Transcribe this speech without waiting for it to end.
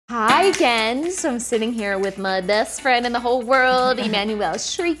Hi again. So I'm sitting here with my best friend in the whole world, Emmanuelle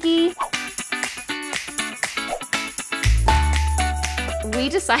Chriqui. We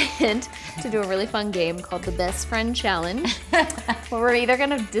decided to do a really fun game called the Best Friend Challenge, where we're either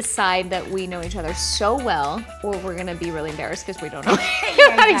gonna decide that we know each other so well, or we're gonna be really embarrassed because we don't know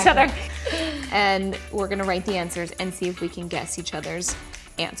about each other. And we're gonna write the answers and see if we can guess each other's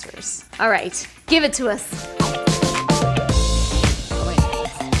answers. All right, give it to us.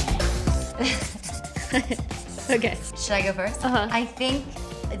 Okay. Should I go first? I think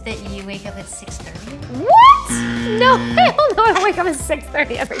that you wake up at 6:30. What? No, hell no, I wake up at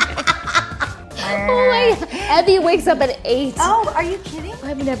 6:30 every day. Oh my, Abby wakes up at 8. Oh, are you kidding?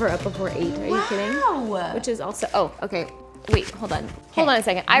 I'm never up before 8, are you kidding? Wow. Which is also, oh, okay. Wait, hold on. Hold on a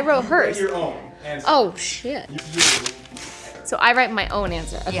second. I wrote hers. Your own answer. Oh, shit. So I write my own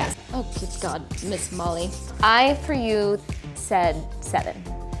answer. Okay. Yes. Oh, good God, Miss Molly. I, for you, said 7.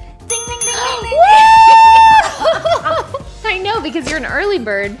 Ding, ding, ding, ding, ding. I know, because you're an early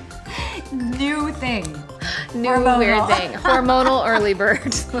bird. New thing. New Hormonal. weird thing. Hormonal early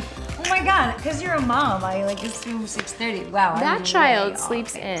bird. Oh my God, because you're a mom, I like assume 6:30. Wow. That I'm child way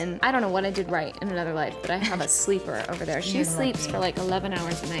sleeps off. in, I don't know what I did right in another life, but I have a sleeper over there. She You're sleeps lucky. for like 11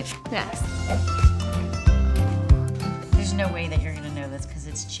 hours a night. Yes. There's no way that you're gonna know this because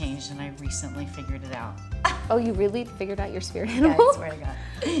it's changed and I recently figured it out. Oh, you really figured out your spirit Yeah, animal? I swear to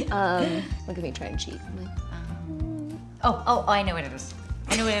God. Look at me trying to cheat. I'm like, Oh, I know what it is.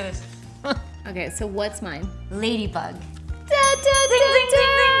 I know what it is. okay, so what's mine? Ladybug.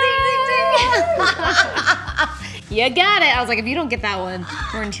 You got it. I was like, if you don't get that one,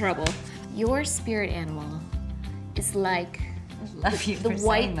 we're in trouble. Your spirit animal is like Love you the for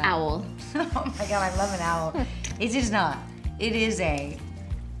white saying that. owl. Oh my God, I love an owl. It is not. It is a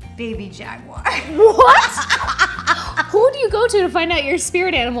baby jaguar. What? Who do you go to find out your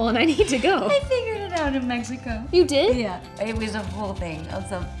spirit animal? And I need to go. I figured it out in Mexico. You did? Yeah, it was a whole thing.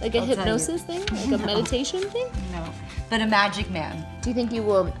 Like a hypnosis thing? Like a meditation thing? No, but a magic man. Do you think you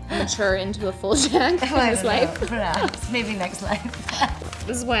will mature into a full jag in I this don't life? know, perhaps. Maybe next life.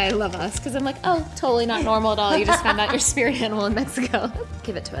 This is why I love us, because I'm like, oh, totally not normal at all. You just found out your spirit animal in Mexico.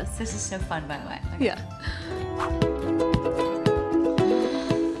 Give it to us. This is so fun, by the way. Okay. Yeah.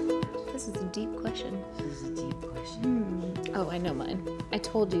 This is a deep question. This is a deep question. Oh, I know mine. I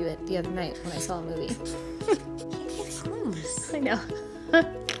told you it the other night when I saw a movie. Can't get clues. I know.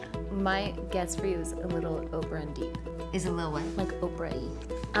 My guess for you is a little Oprah and deep. Is a little what? Like Oprah-y.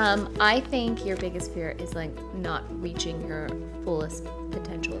 I think your biggest fear is like not reaching your fullest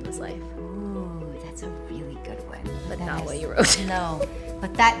potential in this life. Ooh, that's a really good one. But That not is- what you wrote. No,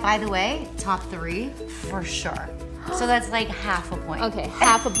 but that, by the way, top 3 for sure. So that's like half a point. Okay,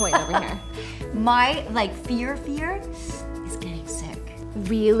 half a point over here. My like fear is getting sick.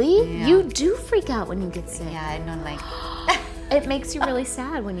 Really? Yeah. You do freak out when you get sick. Yeah, I know, like, It makes you really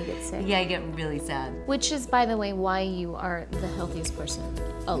sad when you get sick. yeah, I get really sad. Which is, by the way, why you are the healthiest person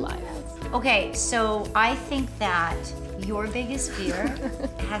alive. Okay, so I think that your biggest fear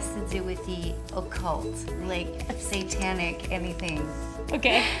has to do with the occult, like satanic anything,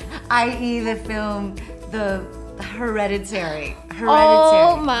 Okay. i.e. the film, the Hereditary.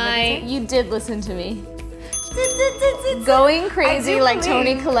 Oh my, you did listen to me. Going crazy I do like Toni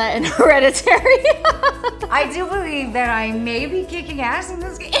believe- Collette in Hereditary. I do believe that I may be kicking ass in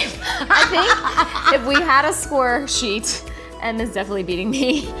this game. I think if we had a score sheet, Emma's definitely beating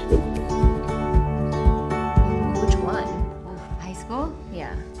me. Which one? High school?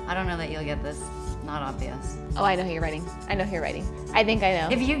 Yeah. I don't know that you'll get this. Not obvious. Oh, I know who you're writing. I know who you're writing. I think I know.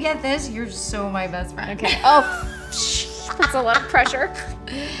 If you get this, you're so my best friend. Okay. Oh, that's a lot of pressure.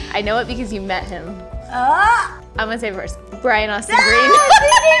 I know it because you met him. Ah! I'm gonna say first. Brian Austin Green. Ding,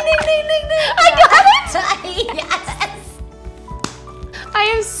 ding, ding, ding, ding, ding. I got it! Yes! I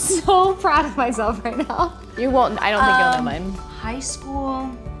am so proud of myself right now. You won't, I don't think you'll know mine. High school.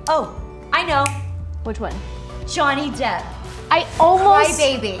 Oh, I know. Which one? Johnny Depp. I almost. My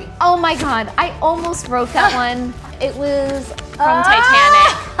baby. Oh my God, I almost wrote that one. It was from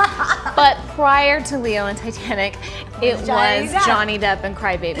Titanic. But prior to Leo and Titanic, it Johnny was Depp. Johnny Depp and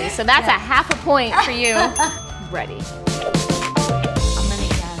Crybaby. So that's a half a point for you. Ready. I'm gonna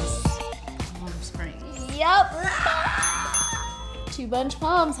guess Palm Springs. Yep. 2 bunch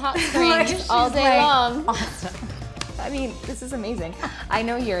palms, hot springs, She's all day like, long. Awesome. I mean, this is amazing. I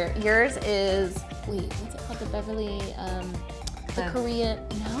know yours is, wait, what's it called? The Beverly, the Korean,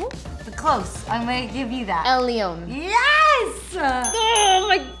 no? The close. I'm gonna give you that. El Leon. Yes! Oh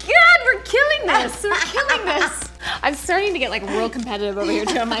my God, we're killing this. We're killing this. I'm starting to get like real competitive over here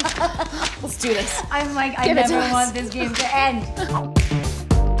too. I'm like, let's do this. I'm like, I Give it to never us. want this game to end.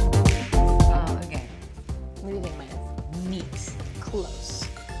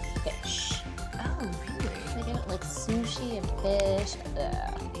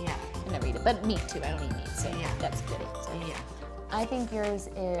 but meat too. I don't eat meat, so Yeah. that's good. So Yeah. I think yours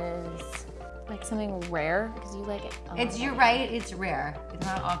is like something rare because you like it. Oh, You're right, it's rare. It's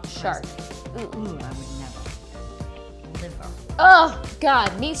not octopus. Shark. Ooh, I would never. Liver. Oh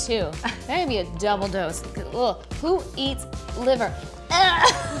God, me too. That would be a double dose. Ugh, who eats liver?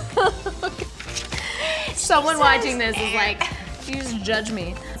 Someone watching this is like, you just judge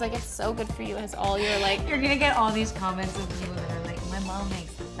me. It's like, it's so good for you. It has all your like. You're gonna get all these comments of people that are like, my mom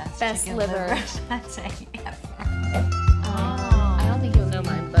makes the best chicken liver. That's it. Yeah. I don't think you'll know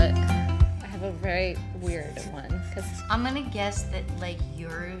mine, but I have a very weird one. Cause I'm gonna guess that like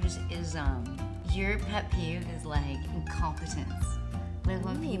yours is your pet peeve is like incompetence. Like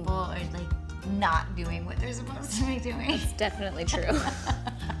when people are like not doing what they're supposed to be doing. it's definitely true.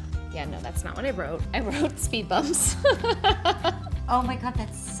 Yeah, no, that's not what I wrote. I wrote speed bumps. Oh my God,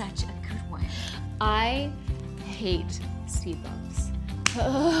 that's such a good one. I hate speed bumps.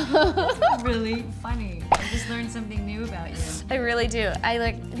 Really funny. I just learned something new about you. I really do. I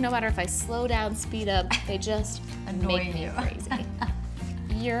like, no matter if I slow down, speed up, they just Annoy make me you. crazy.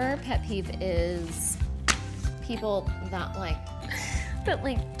 Your pet peeve is people that like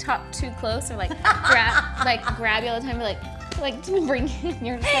talk too close or like grab you all the time, or like to bring you, and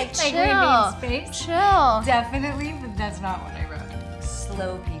you're just like, chill, Like we need space. chill. Definitely, but that's not what I wrote.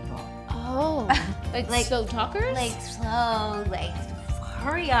 Slow people. Oh, like slow talkers? Like slow, like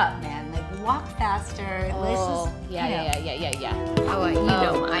hurry up, man. Like walk faster. Oh, Let's just, yeah. Oh, you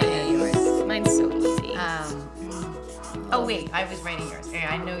know, I know yours. Mine's so easy. Oh wait, I was writing yours. Okay,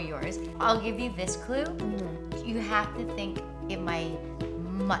 I know yours. I'll give you this clue. You have to think in my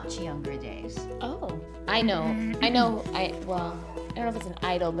much younger days. Oh, I know. Well, I don't know if it's an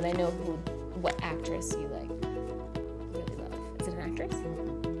idol, but I know what actress you like really love. Is it an actress?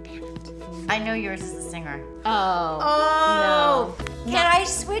 Damn it. I know yours is the singer. Oh. No. Can I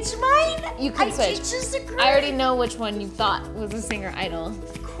switch mine? You can switch. I disagree. I already know which one you thought was a singer idol.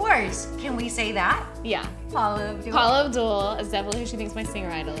 Of course. Can we say that? Yeah. Paula Abdul. Paula Abdul is definitely who she thinks my singer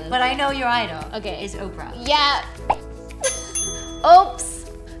idol is. But I know your idol. Okay. Is Oprah. Yeah. Oops.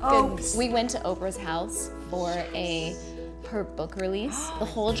 Oops. We went to Oprah's house for her book release. The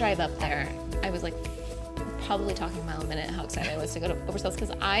whole drive up there, I was like probably talking a mile a minute how excited I was to go to Oprah's house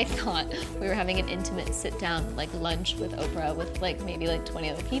because I thought we were having an intimate sit down like lunch with Oprah with like maybe like 20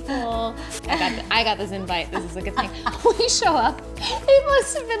 other people. I got this invite. This is a good thing. We show up. It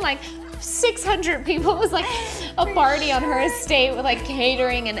must have been like 600 people. It was like a party on her estate with like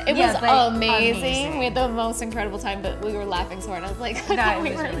catering, and it was amazing. We had the most incredible time, but we were laughing so hard. I was like, That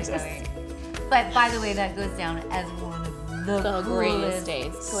was really funny. But by the way, that goes down as one of the greatest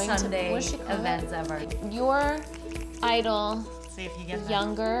days. Sunday events ever. Your idol, See if you get that.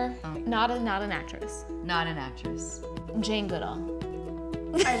 younger, not an actress. Not an actress. Jane Goodall.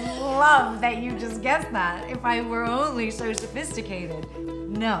 I love that you just guessed that. If I were only so sophisticated.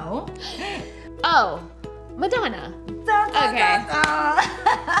 No. Oh, Madonna. Okay.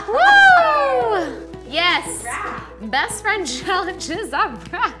 Woo! Yes. Best friend challenges are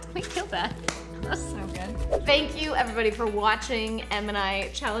wrapped. We killed that. So good. Thank you everybody for watching Em and I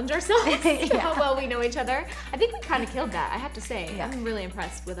challenge ourselves how well we know each other. I think we kind of killed that, I have to say. Yeah. I'm really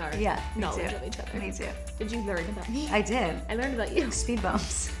impressed with our knowledge of each other. Me too. Did you learn about me? I did. I learned about you. Speed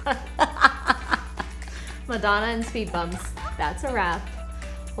bumps. Madonna and speed bumps. That's a wrap.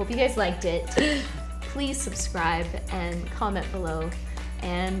 Hope you guys liked it. Please subscribe and comment below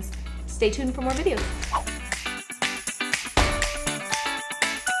and stay tuned for more videos.